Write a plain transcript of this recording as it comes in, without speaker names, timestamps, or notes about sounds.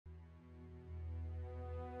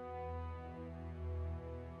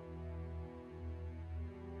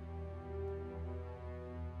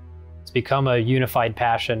It's become a unified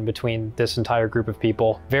passion between this entire group of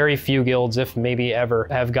people. Very few guilds, if maybe ever,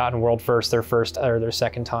 have gotten world first their first or their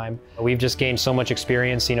second time. We've just gained so much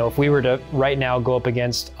experience. You know, if we were to right now go up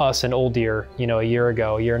against us and Uldir, you know, a year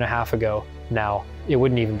and a half ago now, it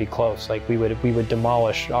wouldn't even be close. Like we would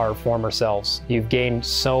demolish our former selves. You've gained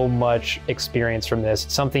so much experience from this.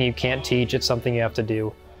 It's something you can't teach, it's something you have to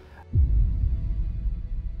do.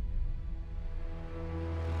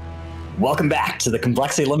 Welcome back to the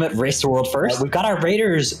Complexity Limit Race to World First. We've got our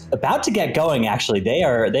raiders about to get going, actually. They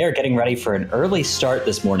are getting ready for an early start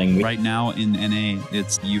this morning. Right now in NA,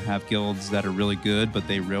 you have guilds that are really good, but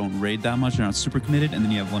they don't raid that much. They're not super committed, and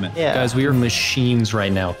then you have Limit. Yeah. Guys, we are machines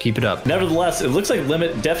right now. Keep it up. Nevertheless, it looks like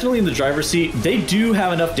Limit definitely in the driver's seat. They do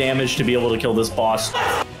have enough damage to be able to kill this boss.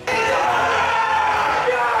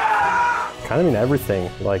 Kind of mean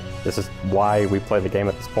everything. Like, this is why we play the game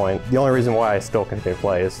at this point. The only reason why I still continue to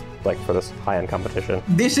play is like for this high-end competition.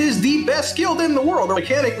 This is the best guild in the world.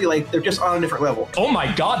 Mechanically, like, they're just on a different level. Oh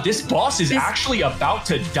my god, this boss is actually about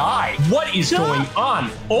to die. What is going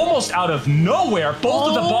on? Almost out of nowhere, both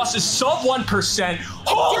of the bosses sub 1%.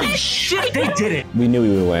 Holy shit, they did it. We knew we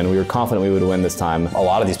would win. We were confident we would win this time. A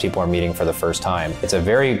lot of these people are meeting for the first time. It's a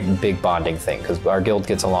very big bonding thing because our guild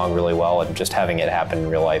gets along really well, and just having it happen in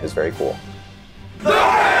real life is very cool.